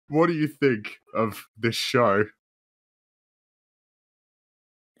what do you think of this show?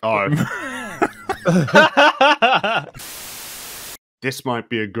 Oh. This might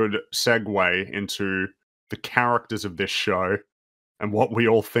be a good segue into the characters of this show and what we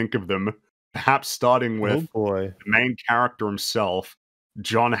all think of them. Perhaps starting with the main character himself,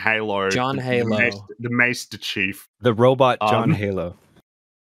 John Halo. John Halo. The Maester Chief. The robot John Halo.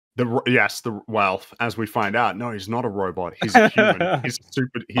 Well, as we find out, no, he's not a robot. He's a human. He's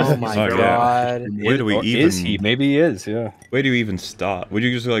super. Oh my god! Where do we even? Is he? Maybe he is. Yeah. Where do you even start? Would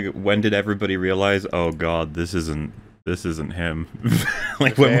you just like? When did everybody realize? Oh god, this isn't him.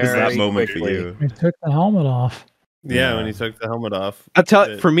 Like when was that moment for you? He took the helmet off. Yeah, when he took the helmet off. I'll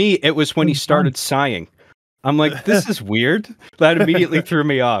tell. For me, it was when he started sighing. I'm like, this is weird. That immediately threw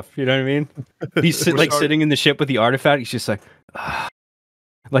me off. You know what I mean? He's sitting in the ship with the artifact. He's just like.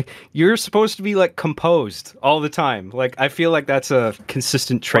 Like, you're supposed to be, like, composed all the time. Like, I feel like that's a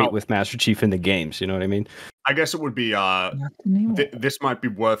consistent trait with Master Chief in the games, you know what I mean? I guess it would be, this might be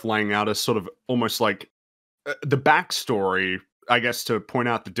worth laying out as sort of almost like the backstory, I guess, to point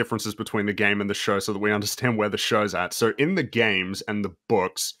out the differences between the game and the show so that we understand where the show's at. So in the games and the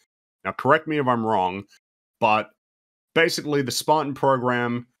books, now correct me if I'm wrong, but basically the Spartan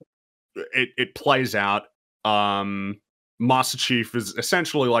program, it plays out, Master Chief is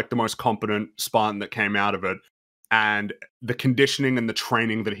essentially like the most competent Spartan that came out of it, and the conditioning and the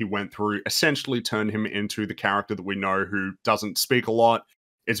training that he went through essentially turned him into the character that we know, who doesn't speak a lot,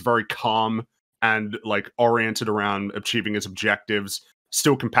 is very calm and like oriented around achieving his objectives,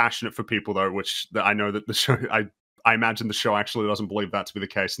 still compassionate for people though, which I know that the show, I imagine the show actually doesn't believe that to be the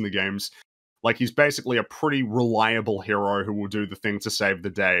case in the games. Like, he's basically a pretty reliable hero who will do the thing to save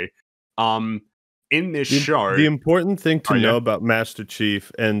the day. In this show, the important thing to know about Master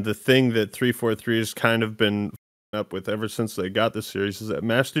Chief, and the thing that 343 has kind of been up with ever since they got the series, is that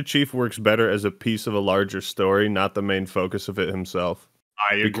Master Chief works better as a piece of a larger story, not the main focus of it himself.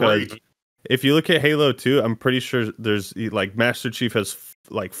 I agree. Because if you look at Halo 2, I'm pretty sure there's like Master Chief has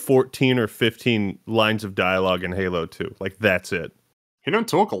like 14 or 15 lines of dialogue in Halo 2. Like, that's it. He don't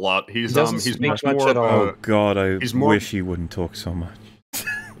talk a lot. He's much more more at all. Oh god, I wish he wouldn't talk so much.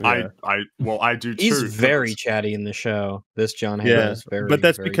 Yeah. I do too. He's very chatty in the show. This John Halo is very. But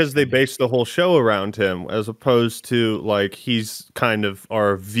that's very because they base the whole show around him, as opposed to like he's kind of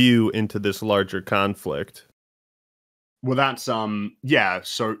our view into this larger conflict. Well, that's so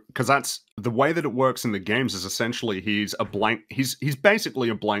because that's the way that it works in the games is essentially he's basically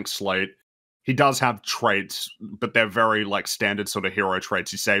a blank slate. He does have traits, but they're very like standard sort of hero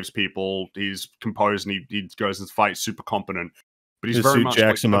traits. He saves people, he's composed, and he goes and fights, super competent. But he's very much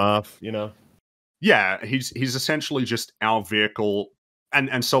jacks like him off, you know. Yeah, he's essentially just our vehicle,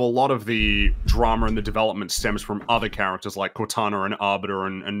 and so a lot of the drama and the development stems from other characters like Cortana and Arbiter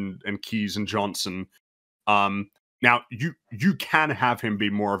and Keyes and Johnson. Now you can have him be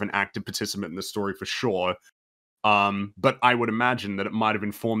more of an active participant in the story for sure, but I would imagine that it might have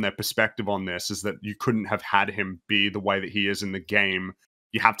informed their perspective on this, is that you couldn't have had him be the way that he is in the game.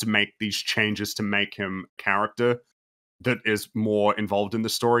 You have to make these changes to make him a character that is more involved in the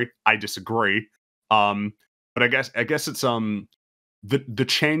story. I disagree. But I guess it's the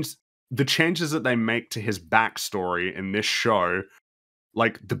changes that they make to his backstory in this show.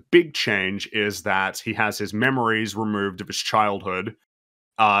 Like, the big change is that he has his memories removed of his childhood,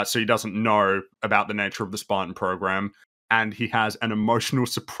 so he doesn't know about the nature of the Spartan program, and he has an emotional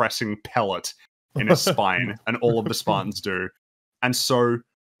suppressing pellet in his spine, and all of the Spartans do. And so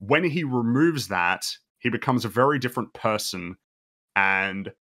when he removes that, he becomes a very different person.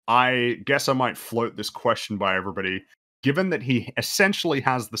 And I guess I might float this question by everybody. Given that he essentially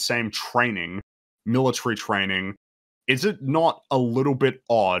has the same training, military training, is it not a little bit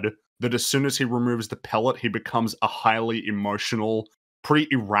odd that as soon as he removes the pellet, he becomes a highly emotional, pretty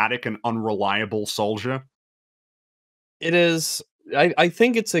erratic and unreliable soldier? It is. I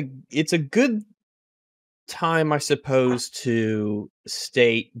think it's a good time, I suppose, to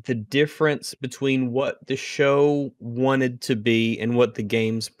state the difference between what the show wanted to be and what the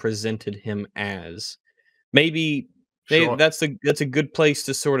games presented him as. Maybe Sure. that's a good place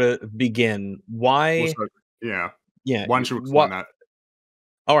to sort of begin. Why? Yeah. Yeah. Why don't you explain that?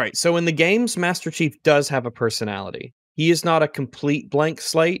 All right. So in the games, Master Chief does have a personality. He is not a complete blank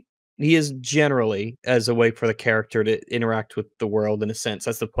slate. He is generally as a way for the character to interact with the world in a sense.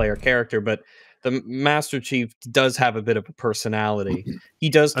 That's the player character, but the Master Chief does have a bit of a personality. He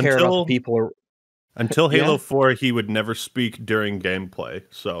does care about the people. Until Halo 4, he would never speak during gameplay.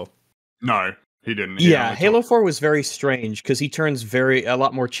 So no, he didn't. Yeah, Halo 4 was very strange because he turns a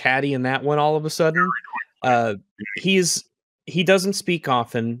lot more chatty in that one all of a sudden. He's he doesn't speak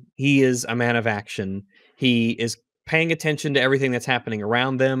often. He is a man of action. He is paying attention to everything that's happening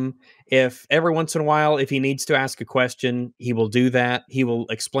around them. If every once in a while, if he needs to ask a question, he will do that. He will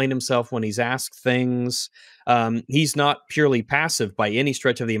explain himself when he's asked things. He's not purely passive by any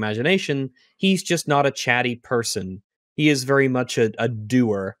stretch of the imagination. He's just not a chatty person. He is very much a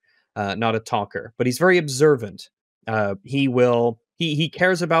doer, not a talker, but he's very observant. He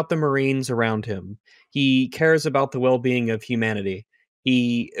cares about the Marines around him. He cares about the well-being of humanity.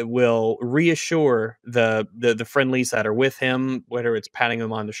 He will reassure the friendlies that are with him, whether it's patting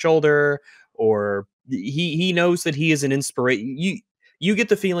them on the shoulder or he knows that he is an inspiration. You get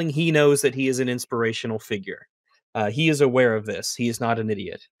the feeling he knows that he is an inspirational figure. He is aware of this. He is not an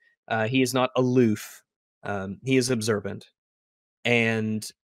idiot. He is not aloof. He is observant. And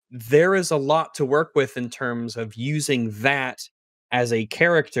there is a lot to work with in terms of using that as a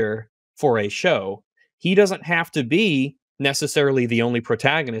character for a show. He doesn't have to be necessarily the only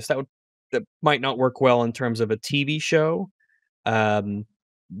protagonist. That might not work well in terms of a TV show.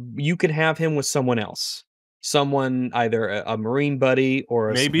 You could have him with someone else, someone either a Marine buddy or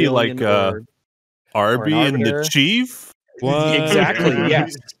a maybe like Arby and the Chief. What? Exactly.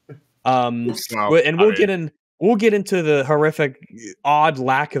 Yes. And we'll get into the horrific, odd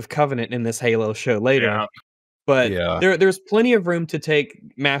lack of Covenant in this Halo show later. Yeah. But there's plenty of room to take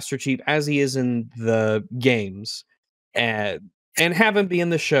Master Chief as he is in the games, and have him be in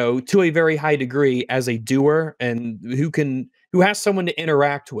the show to a very high degree as a doer and who has someone to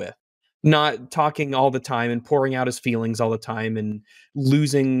interact with, not talking all the time and pouring out his feelings all the time and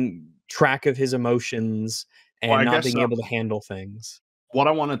losing track of his emotions and not being able to handle things. What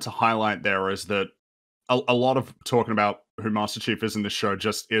I wanted to highlight there is that a lot of talking about who Master Chief is in the show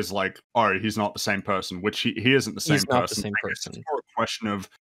just is like, oh, he's not the same person, which he isn't the same person. He's not the same person. It's more a question of,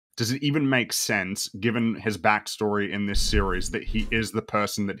 does it even make sense, given his backstory in this series, that he is the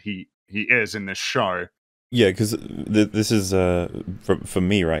person that he is in this show? Yeah, because this is for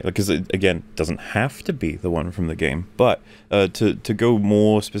me, right? Because again, doesn't have to be the one from the game, but to go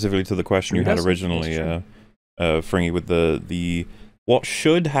more specifically to the question you had originally, Fringy, with the what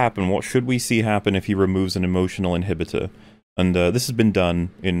should happen, what should we see happen if he removes an emotional inhibitor? And this has been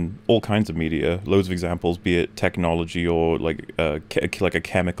done in all kinds of media, loads of examples, be it technology or like a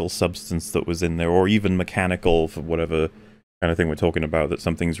chemical substance that was in there, or even mechanical, for whatever kind of thing we're talking about, that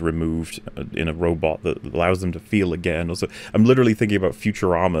something's removed in a robot that allows them to feel again. Also, I'm literally thinking about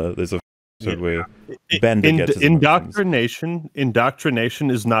Futurama. There's a episode where Bender gets his indoctrination.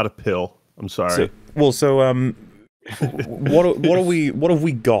 Indoctrination is not a pill. I'm sorry. What have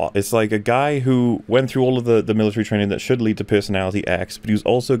we got? It's like a guy who went through all of the military training that should lead to personality X, but he was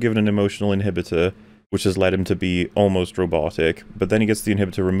also given an emotional inhibitor, which has led him to be almost robotic. But then he gets the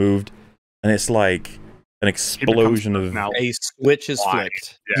inhibitor removed, and it's like an explosion of a switch is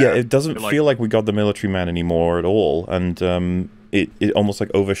flicked. Yeah, it doesn't feel like we got the military man anymore at all, and it almost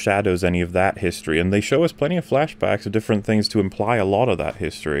like overshadows any of that history. And they show us plenty of flashbacks of different things to imply a lot of that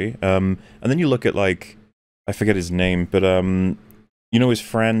history. And then you look at, like, I forget his name, but you know, his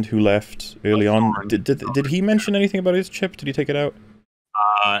friend who left early on. Did he mention anything about his chip? Did he take it out?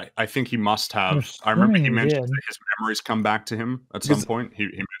 I think he must have. I remember he mentioned that his memories come back to him at some point. He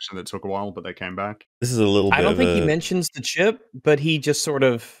mentioned that it took a while, but they came back. This is a little bit I don't think he mentions the chip, but he just sort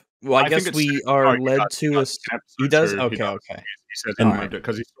of... Well, I guess we are led to a... He does? Okay. He says he removed it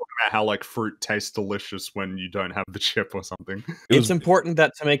because he's talking about how, like, fruit tastes delicious when you don't have the chip or something. It's important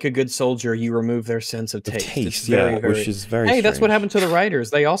that to make a good soldier, you remove their sense of taste. Which is very Hey, strange. that's what happened to the writers.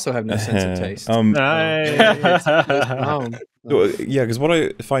 They also have no sense of taste. Yeah, because what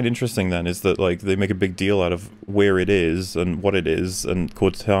I find interesting then is that, like, they make a big deal out of where it is and what it is, and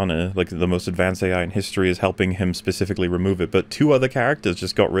Cortana, like the most advanced AI in history, is helping him specifically remove it, but two other characters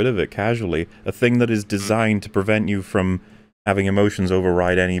just got rid of it casually. A thing that is designed to prevent you from having emotions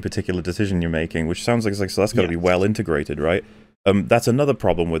override any particular decision you're making, which sounds like, so that's got to be well integrated, right? That's another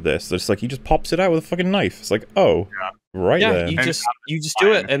problem with this. It's like he just pops it out with a fucking knife. It's like, oh, right there. You just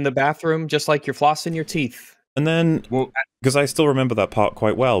do it in the bathroom, just like you're flossing your teeth. And then, because I still remember that part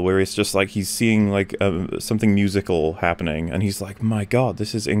quite well, where it's just like he's seeing like something musical happening, and he's like, "My God,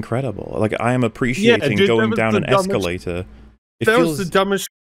 this is incredible! Like I am appreciating going down an escalator." That was the dumbest.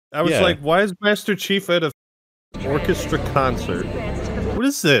 I was like, "Why is Master Chief at a orchestra concert? What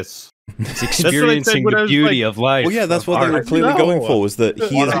is this?" It's experiencing the beauty of life. Well, yeah, that's what they were clearly going for, was that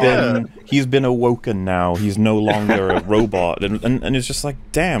he's been awoken now. He's no longer a robot, and it's just like,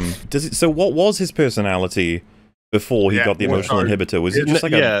 damn. So what was his personality before he got the emotional inhibitor? Was he just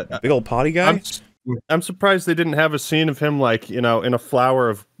like a big old party guy? I'm surprised they didn't have a scene of him, like, you know, in a flower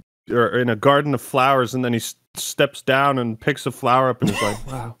of or in a garden of flowers, and then he steps down and picks a flower up and is like,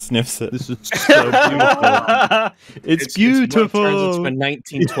 "Wow, Sniffs it. this is so beautiful." It's beautiful. Turns into a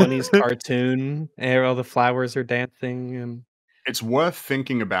 1920s cartoon, and all the flowers are dancing, and it's worth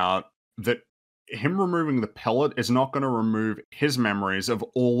thinking about that him removing the pellet is not going to remove his memories of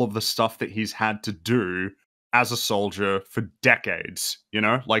all of the stuff that he's had to do as a soldier for decades, you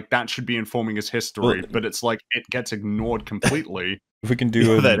know? Like, that should be informing his history, but it's like, it gets ignored completely. If we can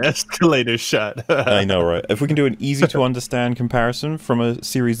do that escalator shot. I know, right? If we can do an easy to understand comparison from a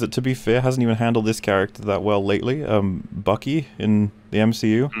series that, to be fair, hasn't even handled this character that well lately, Bucky in the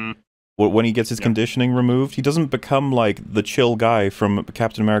MCU. When he gets his conditioning removed, he doesn't become like the chill guy from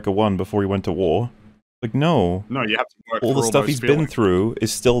Captain America 1 before he went to war. Like, no. No, you have to work all the stuff he's been through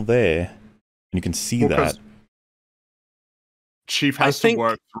is still there. And you can see that. Chief has to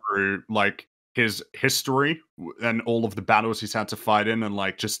work through, like, his history and all of the battles he's had to fight in, and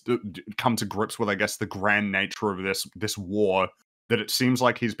like just come to grips with, I guess, the grand nature of this war that it seems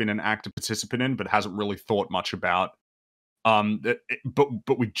like he's been an active participant in, but hasn't really thought much about.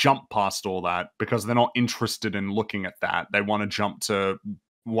 But we jump past all that because they're not interested in looking at that. They want to jump to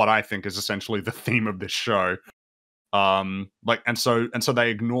what I think is essentially the theme of this show. And so they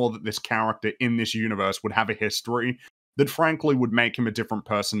ignore that this character in this universe would have a history that frankly would make him a different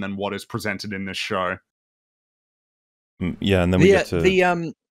person than what is presented in this show. Yeah, and then we get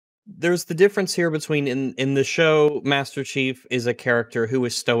to there's the difference here between in the show, Master Chief is a character who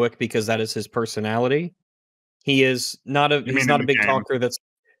is stoic because that is his personality. He is not a he's not a big talker. That's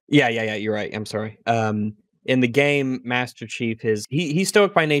yeah. You're right. I'm sorry. In the game, Master Chief he's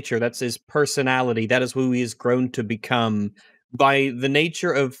stoic by nature. That's his personality. That is who he has grown to become by the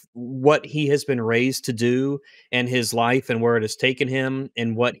nature of what he has been raised to do and his life and where it has taken him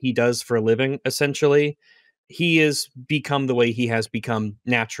and what he does for a living. Essentially, he has become the way he has become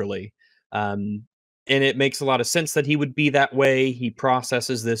naturally. And it makes a lot of sense that he would be that way. He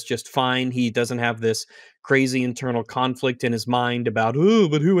processes this just fine. He doesn't have this crazy internal conflict in his mind about, oh,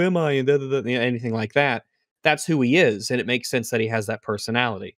 but who am I? And anything like that. That's who he is. And it makes sense that he has that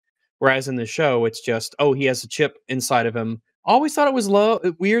personality. Whereas in the show, it's just, oh, he has a chip inside of him. Always thought it was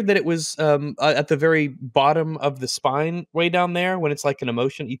weird that it was at the very bottom of the spine, way down there, when it's like an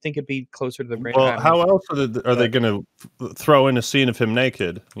emotion. You'd think it'd be closer to the brain. Well, how else are they going to throw in a scene of him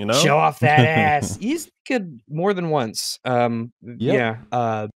naked? You know, show off that ass. He's good more than once.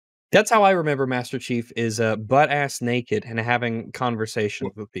 Yeah. That's how I remember Master Chief is butt ass naked and having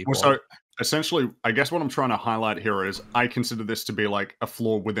conversations with people. So essentially, I guess what I'm trying to highlight here is I consider this to be like a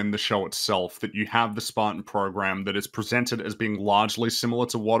flaw within the show itself, that you have the Spartan program that is presented as being largely similar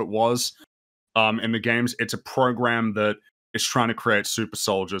to what it was in the games. It's a program that is trying to create super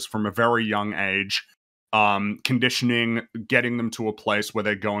soldiers from a very young age, conditioning, getting them to a place where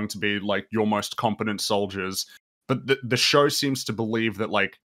they're going to be like your most competent soldiers. But the show seems to believe that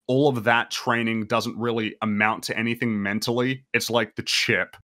like all of that training doesn't really amount to anything mentally. It's like the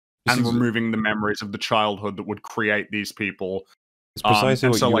chip and removing the memories of the childhood that would create these people. It's precisely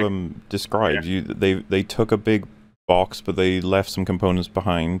what you described. Yeah. They took a big box, but they left some components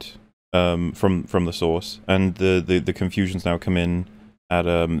behind from the source, and the confusions now come in at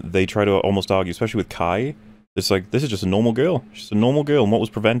they try to almost argue, especially with Kai. It's like, this is just a normal girl. She's just a normal girl, and what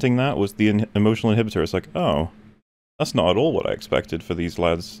was preventing that was the emotional inhibitor. It's like, oh, that's not at all what I expected for these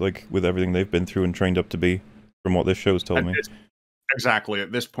lads, like with everything they've been through and trained up to be, from what this show's told me. Exactly.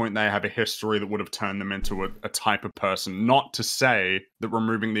 At this point, they have a history that would have turned them into a type of person. Not to say that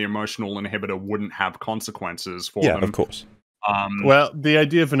removing the emotional inhibitor wouldn't have consequences for them. Yeah, of course. Well, the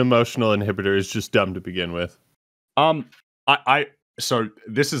idea of an emotional inhibitor is just dumb to begin with. So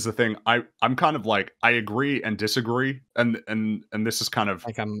this is the thing. I'm kind of like, I agree and disagree, and this is kind of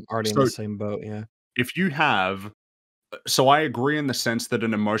like I'm already in the same boat. Yeah. If you have, so I agree in the sense that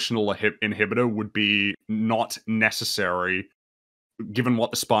an emotional inhibitor would be not necessary, given what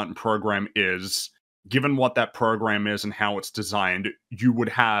the Spartan program is, given what that program is and how it's designed. You would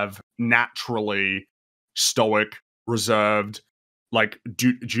have naturally stoic, reserved, like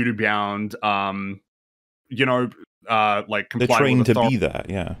duty bound, like comply. They're trained with to authority. Be that,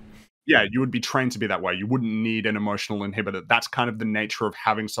 yeah. Yeah, you would be trained to be that way. You wouldn't need an emotional inhibitor. That's kind of the nature of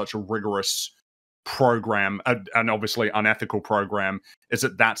having such a rigorous program, and obviously unethical program, is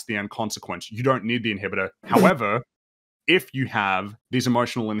that that's the end consequence. You don't need the inhibitor. However, if you have these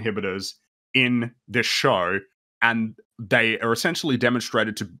emotional inhibitors in this show, and they are essentially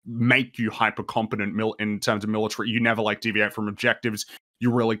demonstrated to make you hyper competent in terms of military, you never like deviate from objectives,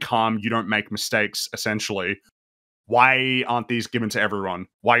 you're really calm, you don't make mistakes, essentially. Why aren't these given to everyone?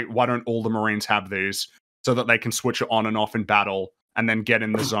 Why don't all the Marines have these so that they can switch it on and off in battle and then get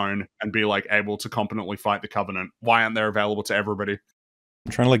in the zone and be like able to competently fight the Covenant? Why aren't they available to everybody?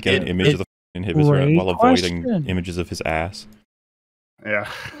 I'm trying to like get an image of the inhibitor while avoiding images of his ass. Yeah.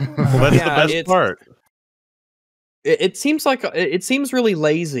 Well, that's the best part. It seems like it seems really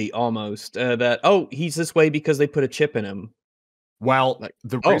lazy almost that he's this way because they put a chip in him. Well,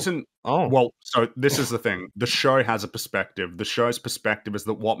 the reason well, so this is the thing. The show has a perspective. The show's perspective is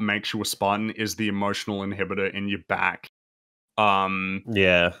that what makes you a Spartan is the emotional inhibitor in your back.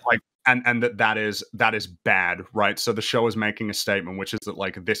 Yeah. Like and that is bad, right? So the show is making a statement which is that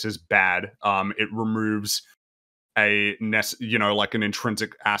like this is bad. It removes like an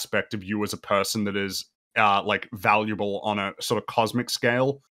intrinsic aspect of you as a person that is like valuable on a sort of cosmic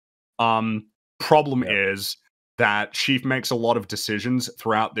scale. Problem is that Chief makes a lot of decisions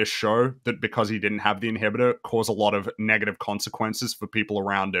throughout this show that, because he didn't have the inhibitor, cause a lot of negative consequences for people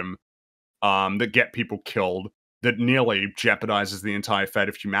around him, that get people killed, that nearly jeopardizes the entire fate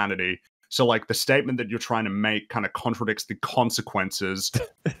of humanity. So, like, the statement that you're trying to make kind of contradicts the consequences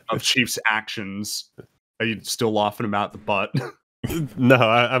of Chief's actions. Are you still laughing about the butt? No,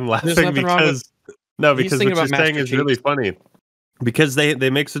 I'm laughing because what you're saying is really funny. Because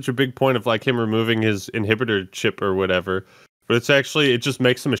they make such a big point of like him removing his inhibitor chip or whatever, but it just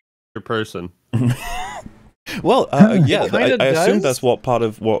makes him a shittier person. Well, yeah, I assume that's what part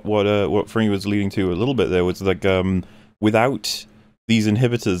of what Fringy was leading to a little bit there was like without these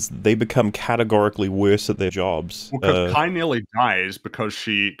inhibitors, they become categorically worse at their jobs. Well, because Kai nearly dies because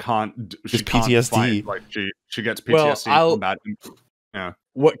she can't. She can't PTSD. Fight. Like she gets PTSD from that. Yeah.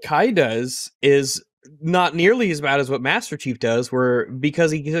 What Kai does is not nearly as bad as what Master Chief does, where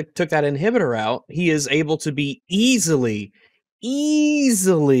because he took that inhibitor out, he is able to be easily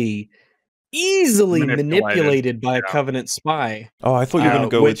manipulated by a Covenant spy. Oh, I thought you were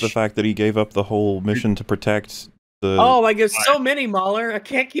going to go with the fact that he gave up the whole mission to protect the... Oh, I guess so many, Mahler. I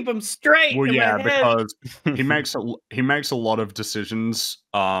can't keep them straight. Well, yeah, because he makes a lot of decisions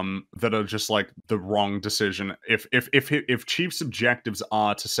that are just like the wrong decision. If Chief's objectives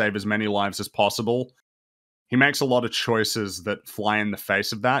are to save as many lives as possible, he makes a lot of choices that fly in the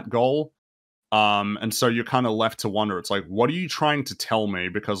face of that goal. And so you're kind of left to wonder. It's like, what are you trying to tell me?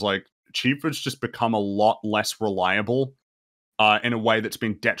 Because like Chief has just become a lot less reliable in a way that's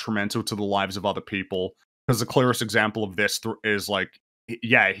been detrimental to the lives of other people. Because the clearest example of this is like,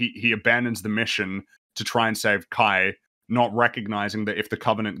 he abandons the mission to try and save Kai, not recognizing that if the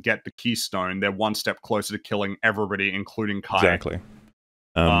Covenant get the Keystone, they're one step closer to killing everybody, including Kai. Exactly.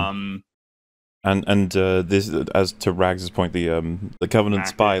 And this, as to Rags' point, the Covenant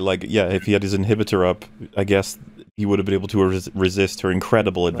spy, like, if he had his inhibitor up, I guess he would have been able to resist her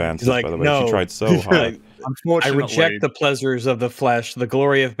incredible advances. Like, by the way, she tried so hard. Unfortunately, I reject the pleasures of the flesh. The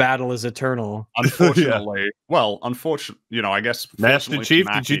glory of battle is eternal. Unfortunately, I guess Master Chief,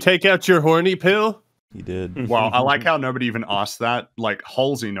 did you take out your horny pill? He did. Well, I like how nobody even asked that. Like,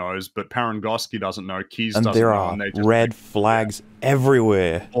 Halsey knows, but Parangoski doesn't know. Keys doesn't know. There are red flags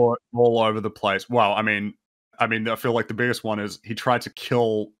everywhere. All over the place. Well, I mean, I feel like the biggest one is he tried to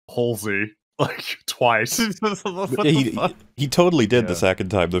kill Halsey, like, twice. He totally did the second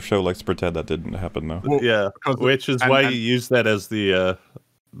time. The show likes to pretend that didn't happen, though. Well, yeah, which is why you use that as the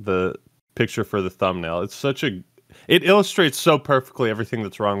picture for the thumbnail. It's such a... It illustrates so perfectly everything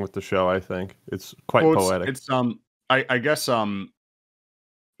that's wrong with the show, I think. It's quite poetic. It's I guess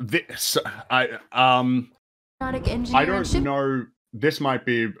this I don't know, this might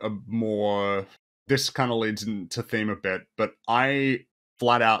be a more, this kind of leads into theme a bit, but I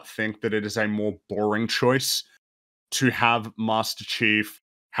flat out think that it is a more boring choice to have Master Chief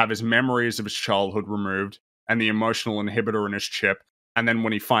have his memories of his childhood removed and the emotional inhibitor in his chip. And then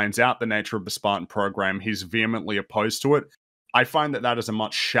when he finds out the nature of the Spartan program, he's vehemently opposed to it. I find that is a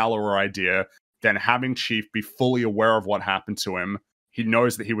much shallower idea than having Chief be fully aware of what happened to him. He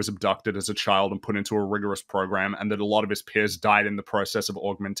knows that he was abducted as a child and put into a rigorous program, and that a lot of his peers died in the process of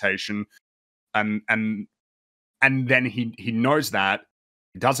augmentation. And then he knows that.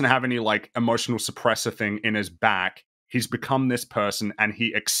 He doesn't have any like emotional suppressor thing in his back. He's become this person, and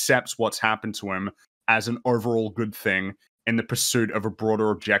he accepts what's happened to him as an overall good thing in the pursuit of a broader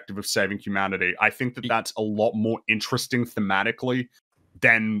objective of saving humanity. I think that that's a lot more interesting thematically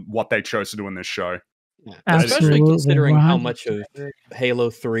than what they chose to do in this show. Yeah. Especially considering how much of Halo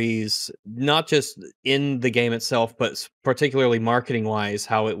 3's, not just in the game itself, but particularly marketing-wise,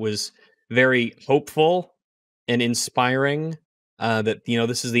 how it was very hopeful and inspiring. That,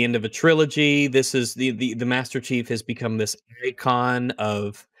 this is the end of a trilogy. This is the Master Chief has become this icon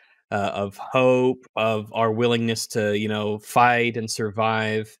of hope, of our willingness to, fight and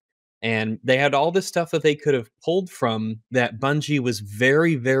survive. And they had all this stuff that they could have pulled from that Bungie was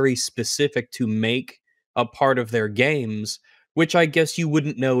very, very specific to make a part of their games, which I guess you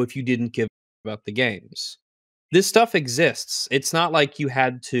wouldn't know if you didn't give about the games. This stuff exists. It's not like you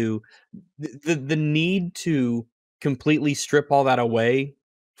had to the need to completely strip all that away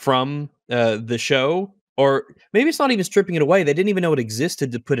from the show, or maybe it's not even stripping it away. They didn't even know it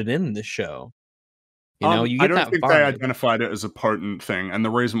existed to put it in the show. You know, you get I don't that think vibe. they identified it as a potent thing, and the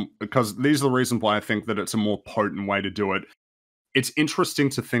reason, because these are the reasons why I think that it's a more potent way to do it. It's interesting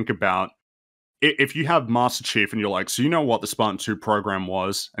to think about if you have Master Chief and you're like, so you know what the Spartan 2 program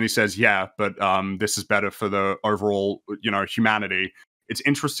was, and he says, yeah, but this is better for the overall, humanity. It's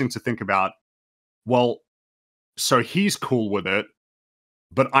interesting to think about. Well, so he's cool with it,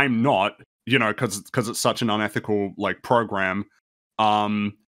 but I'm not, because it's such an unethical program.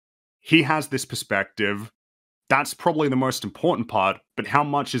 He has this perspective. That's probably the most important part, but how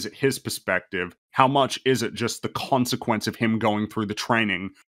much is it his perspective? How much is it just the consequence of him going through the training?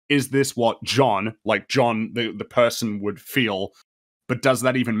 Is this what John, the person, would feel? But does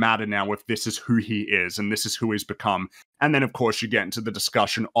that even matter now if this is who he is and this is who he's become? And then, of course, you get into the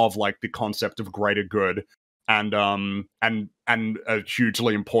discussion of the concept of greater good, and a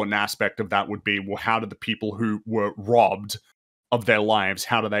hugely important aspect of that would be, well, how do the people who were robbed of their lives,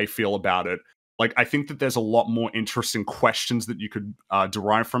 how do they feel about it? I think that there's a lot more interesting questions that you could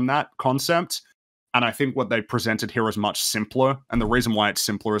derive from that concept. And I think what they presented here is much simpler. And the reason why it's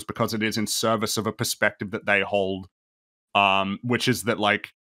simpler is because it is in service of a perspective that they hold, which is that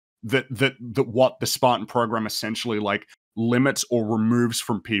that what the Spartan program essentially limits or removes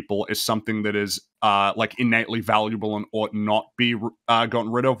from people is something that is innately valuable and ought not be gotten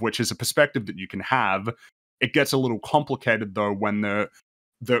rid of, which is a perspective that you can have. It gets a little complicated though when the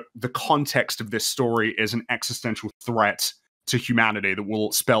context of this story is an existential threat to humanity that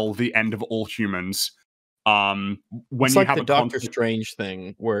will spell the end of all humans. When it's you like have the Doctor Strange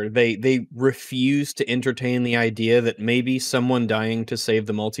thing, where they refuse to entertain the idea that maybe someone dying to save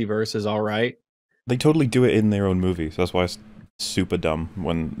the multiverse is all right. They totally do it in their own movie, so that's why it's super dumb.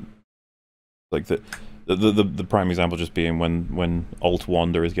 When the prime example just being when Alt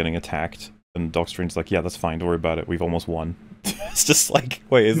Wanda is getting attacked, and Doctor Strange's like, yeah, that's fine, don't worry about it, we've almost won. It's just like,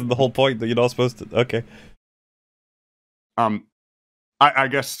 wait, isn't the whole point that you're not supposed to? Okay. I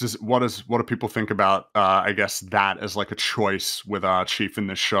guess what do people think about I guess that as a choice with Chief in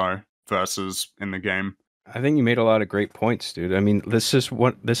this show versus in the game? I think you made a lot of great points, dude. I mean, this is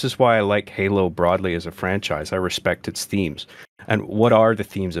why I like Halo broadly as a franchise. I respect its themes. And what are the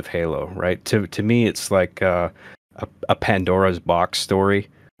themes of Halo, right? To me, it's like a Pandora's box story.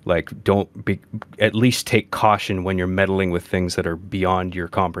 At least take caution when you're meddling with things that are beyond your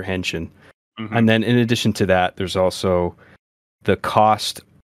comprehension. Mm-hmm. And then in addition to that, there's also the cost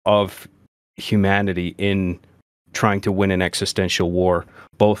of humanity in trying to win an existential war,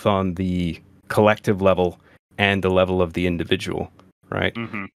 both on the collective level and the level of the individual, right?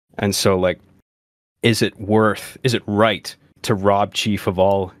 Mm-hmm. And so, is it right to rob Chief of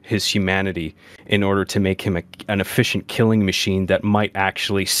all his humanity in order to make him an efficient killing machine that might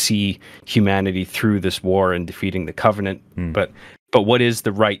actually see humanity through this war and defeating the Covenant? But what is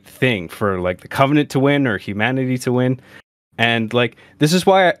the right thing for the Covenant to win or humanity to win? And this is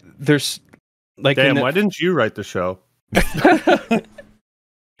why there's damn, why didn't you write the show?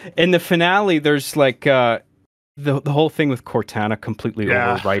 In the finale, there's the whole thing with Cortana completely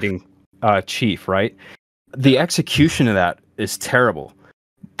overwriting Chief, right? The execution of that is terrible,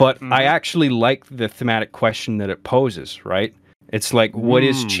 but I actually like the thematic question that it poses, right? It's what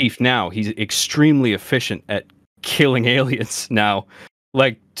is Chief now? He's extremely efficient at killing aliens now,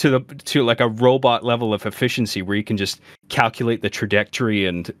 to a robot level of efficiency where you can just calculate the trajectory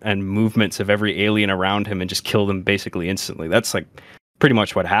and movements of every alien around him and just kill them basically instantly. That's pretty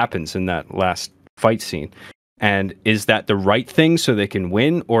much what happens in that last fight scene. And is that the right thing so they can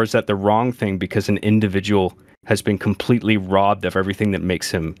win, or is that the wrong thing because an individual has been completely robbed of everything that makes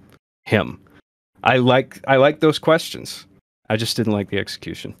him him? I like those questions. I just didn't like the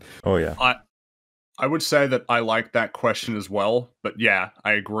execution. Oh yeah. I would say that I like that question as well, but yeah,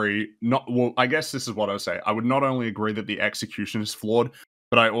 I agree. I guess this is what I would say. I would not only agree that the execution is flawed,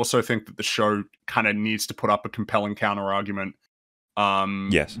 but I also think that the show kind of needs to put up a compelling counter argument.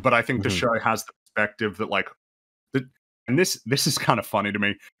 Yes. But I think the show has the perspective that and this is kind of funny to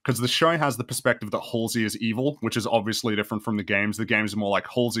me, because the show has the perspective that Halsey is evil, which is obviously different from the games. The games are more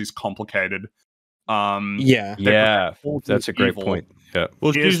Halsey's complicated. Yeah, that's a great point. Yeah.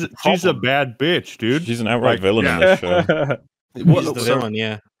 Well, she's a bad bitch, dude. She's an outright villain in this show. She's the villain,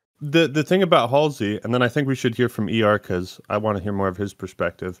 yeah. the thing about Halsey, and then I think we should hear from ER because I want to hear more of his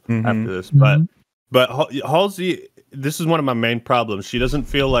perspective after this. But Halsey, this is one of my main problems. She doesn't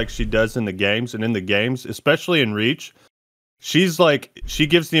feel like she does in the games, and in the games, especially in Reach, she's like, she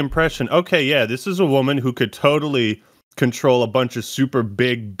gives the impression, okay, yeah, this is a woman who could totally control a bunch of super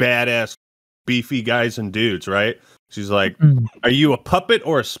big, badass, beefy guys and dudes, right? She's like, are you a puppet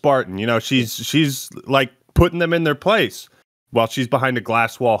or a Spartan? You know, she's like putting them in their place while she's behind a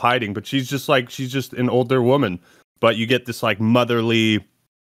glass wall hiding. But she's just an older woman. But you get this like motherly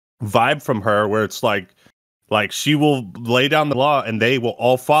vibe from her where it's like she will lay down the law and they will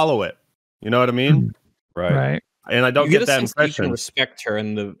all follow it. You know what I mean? Right. And I don't get that impression. You can respect her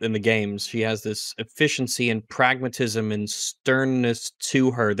in the games. She has this efficiency and pragmatism and sternness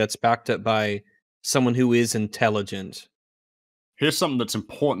to her that's backed up by someone who is intelligent. Here's something that's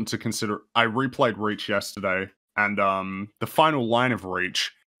important to consider. I replayed Reach yesterday, and the final line of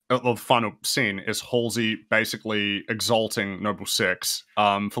Reach, the final scene, is Halsey basically exalting Noble Six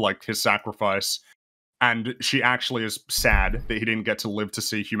for like his sacrifice, and she actually is sad that he didn't get to live to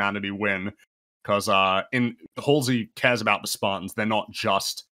see humanity win. Because in Halsey cares about the Spartans. They're not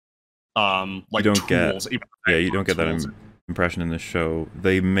just like you don't tools. You don't get that impression in the show.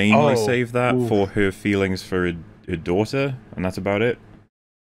 They mainly save that for her feelings for her daughter, and that's about it.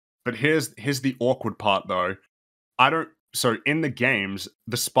 But here's the awkward part, though. So in the games,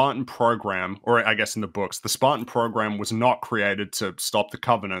 the Spartan program, or I guess in the books, the Spartan program was not created to stop the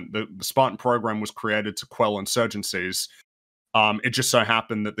Covenant. The Spartan program was created to quell insurgencies. It just so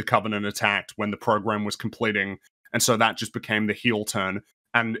happened that the Covenant attacked when the program was completing, and so that just became the heel turn.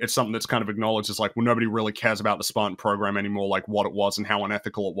 And it's something that's kind of acknowledged as like, well, nobody really cares about the Spartan program anymore, like what it was and how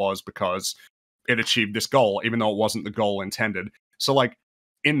unethical it was because it achieved this goal, even though it wasn't the goal intended. So like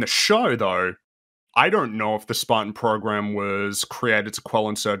in the show, though, I don't know if the Spartan program was created to quell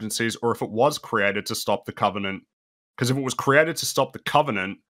insurgencies or if it was created to stop the Covenant. Because if it was created to stop the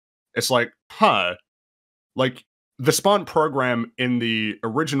Covenant, it's like, like, the Spartan program in the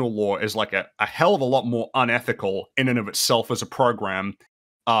original lore is like a hell of a lot more unethical in and of itself as a program.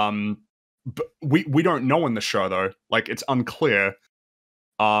 But we don't know in the show, though. Like, it's unclear.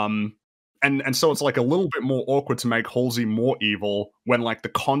 And so it's like a little bit more awkward to make Halsey more evil when like the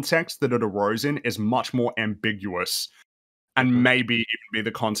context that it arose in is much more ambiguous and maybe even be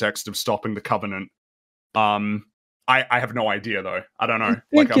the context of stopping the Covenant. I have no idea, though. I don't know.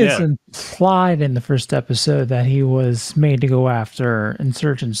 I think it's implied in the first episode that he was made to go after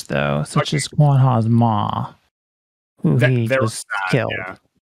insurgents, though, such as Quan Ha's ma, who he just killed. Yeah.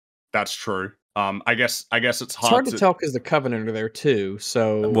 That's true. I guess it's hard to tell because the Covenant are there too.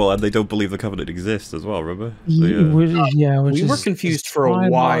 So and they don't believe the Covenant exists as well. Remember? So, we were confused for a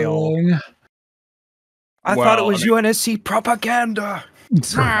while. I thought it was UNSC propaganda.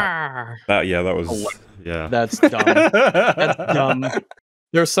 That was. Yeah, that's dumb. That's dumb.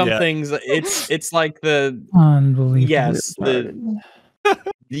 There's some things. It's like the unbelievable. Yes, the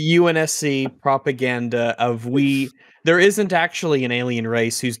UNSC propaganda of there isn't actually an alien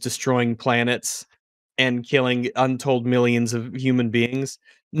race who's destroying planets and killing untold millions of human beings.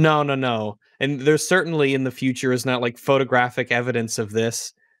 No. And there's certainly in the future is not like photographic evidence of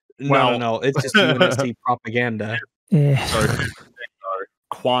this. No. It's just UNSC propaganda. Yeah. So,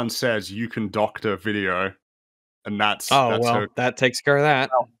 Quan says you can doctor video, and that takes care of that.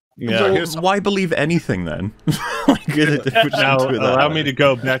 Yeah. Why believe anything then? Now allow me to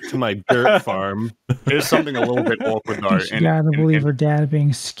go back to my dirt farm. Here's something a little bit awkward though. You gotta believe her dad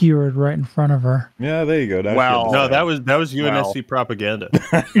being skewered right in front of her. Yeah, there you go. No, that was UNSC propaganda.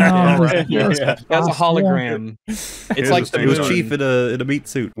 That's a hologram. It's like it was Chief in a meat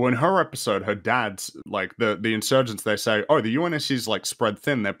suit. Well, in her episode, her dad's like the insurgents. They say, "Oh, the UNSC's like spread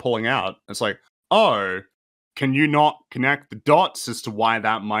thin. They're pulling out." It's like, oh. Can you not connect the dots as to why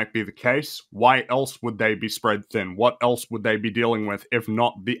that might be the case? Why else would they be spread thin? What else would they be dealing with if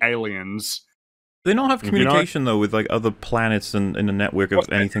not the aliens? They don't have communication though with like other planets and in a network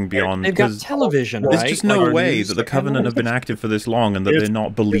of anything beyond. They've got television. There's just no way that the Covenant have been active for this long and that they're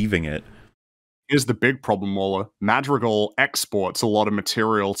not believing it. Here's the big problem, Waller. Madrigal exports a lot of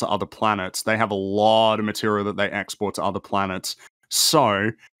material to other planets. They have a lot of material that they export to other planets.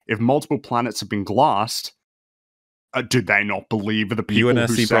 So if multiple planets have been glassed, do they not believe the people UNSC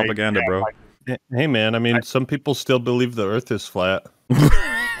who say, propaganda, bro? Hey, man. I mean, some people still believe the Earth is flat.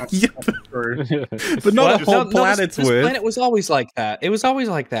 Yeah, but not a whole planet's worth. This planet was always like that. It was always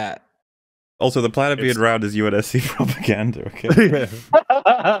like that. Also, the planet being round is UNSC propaganda. Okay.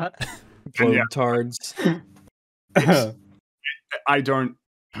 Tards. I don't.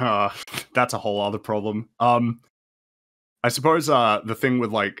 That's a whole other problem. I suppose the thing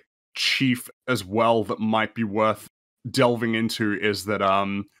with like Chief as well that might be worth delving into is that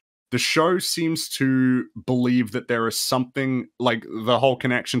the show seems to believe that there is something like the whole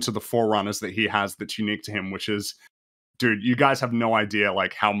connection to the Forerunners that he has that's unique to him, which is, dude, you guys have no idea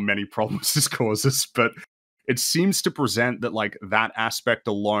like how many problems this causes, but it seems to present that like that aspect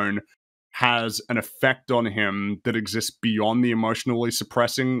alone has an effect on him that exists beyond the emotionally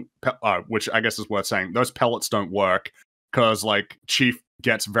suppressing, which I guess is worth saying. Those pellets don't work because like Chief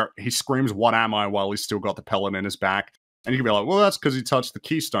gets he screams, "What am I?" while he's still got the pellet in his back. And you can be like, well, that's because he touched the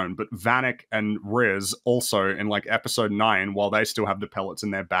keystone. But Vanek and Riz also in like episode 9, while they still have the pellets in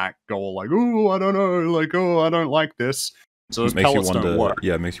their back, go all like, oh, I don't know, like, oh, I don't like this. So those pellets don't work.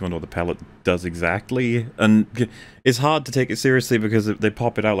 Yeah, it makes you wonder what the pellet does exactly. And it's hard to take it seriously because they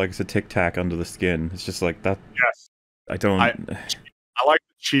pop it out like it's a Tic Tac under the skin. It's just like that. Yes. I like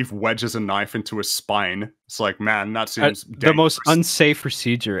the Chief wedges a knife into his spine. It's like, man, that seems the most unsafe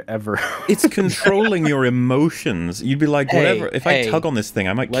procedure ever. It's controlling your emotions. You'd be like, whatever. If I tug on this thing,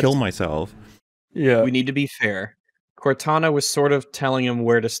 I might kill myself. Yeah. We need to be fair. Cortana was sort of telling him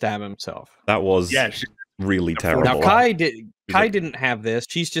where to stab himself. That was really terrible. Now Kai didn't have this.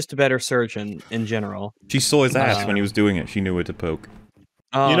 She's just a better surgeon in general. She saw his ass when he was doing it. She knew where to poke.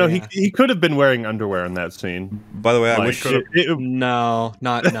 Oh, you know, he could have been wearing underwear in that scene. By the way, I wish no.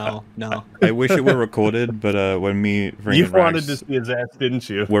 I wish it were recorded, but when me, you wanted to see his ass, didn't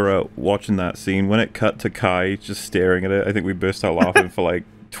you? We're watching that scene. When it cut to Kai just staring at it, I think we burst out laughing for like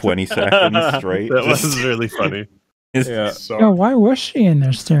 20 seconds straight. That was really funny. Why was she in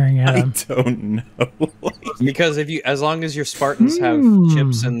there staring at him? I don't know. Because as long as your Spartans have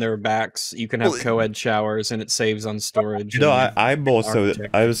chips in their backs, you can have co-ed showers and it saves on storage. I'm also.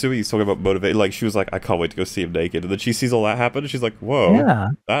 I was assuming he's talking about motivate. Like she was like, I can't wait to go see him naked, and then she sees all that happen, and she's like, whoa,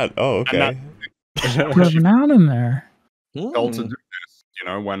 okay. Living out in there. To do this, you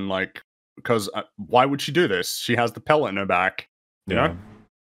know, when like, because why would she do this? She has the pellet in her back, you know.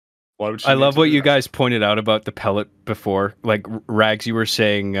 I love what you guys pointed out about the pellet before. Like, Rags, you were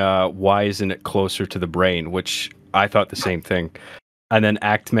saying, why isn't it closer to the brain? Which I thought the same thing. And then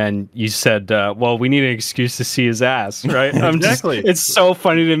Actman, you said, well, we need an excuse to see his ass, right? Exactly. It's so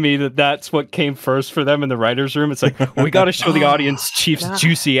funny to me that that's what came first for them in the writer's room. It's like, we got to show the audience Chief's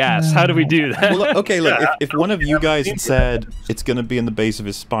juicy ass. How do we do that? Well, okay, look, if one of you guys had said it's going to be in the base of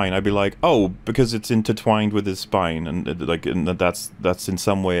his spine, I'd be like, oh, because it's intertwined with his spine, and that's in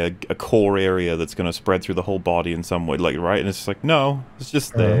some way a core area that's going to spread through the whole body in some way, like, right? And it's just like, no, it's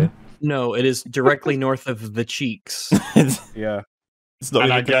just there. No, it is directly north of the cheeks. Yeah. It's not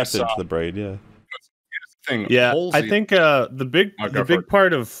even connected to the brain, I think the big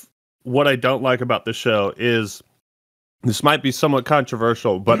part of what I don't like about the show is, this might be somewhat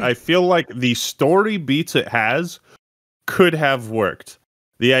controversial, but I feel like the story beats it has could have worked.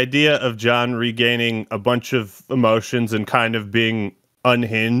 The idea of John regaining a bunch of emotions and kind of being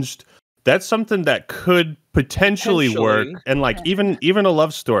unhinged, that's something that could potentially work, and like even a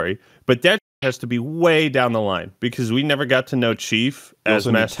love story, but that has to be way down the line because we never got to know Chief as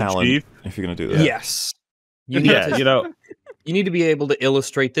Master Chief. If you're gonna do that, yes, you need to be able to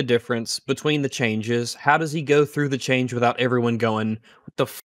illustrate the difference between the changes. How does he go through the change without everyone going, "What the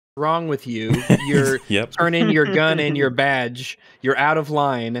f wrong with you? You're turn in your gun and your badge. You're out of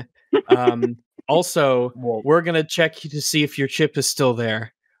line." Also, we're gonna check you to see if your chip is still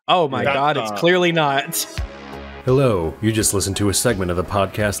there. Oh my God, it's clearly not. Hello, you just listened to a segment of the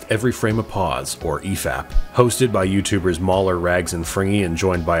podcast Every Frame a Pause, or EFAP. Hosted by YouTubers Mauler, Rags, and Fringy, and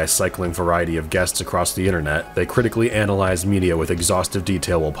joined by a cycling variety of guests across the internet, they critically analyze media with exhaustive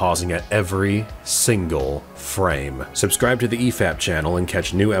detail while pausing at every single frame. Subscribe to the EFAP channel and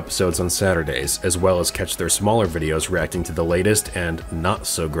catch new episodes on Saturdays, as well as catch their smaller videos reacting to the latest and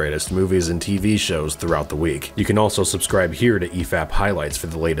not-so-greatest movies and TV shows throughout the week. You can also subscribe here to EFAP highlights for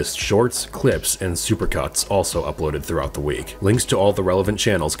the latest shorts, clips, and supercuts, also uploaded throughout the week. Links to all the relevant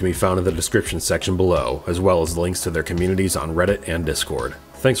channels can be found in the description section below, as well as links to their communities on Reddit and Discord.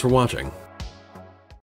 Thanks for watching.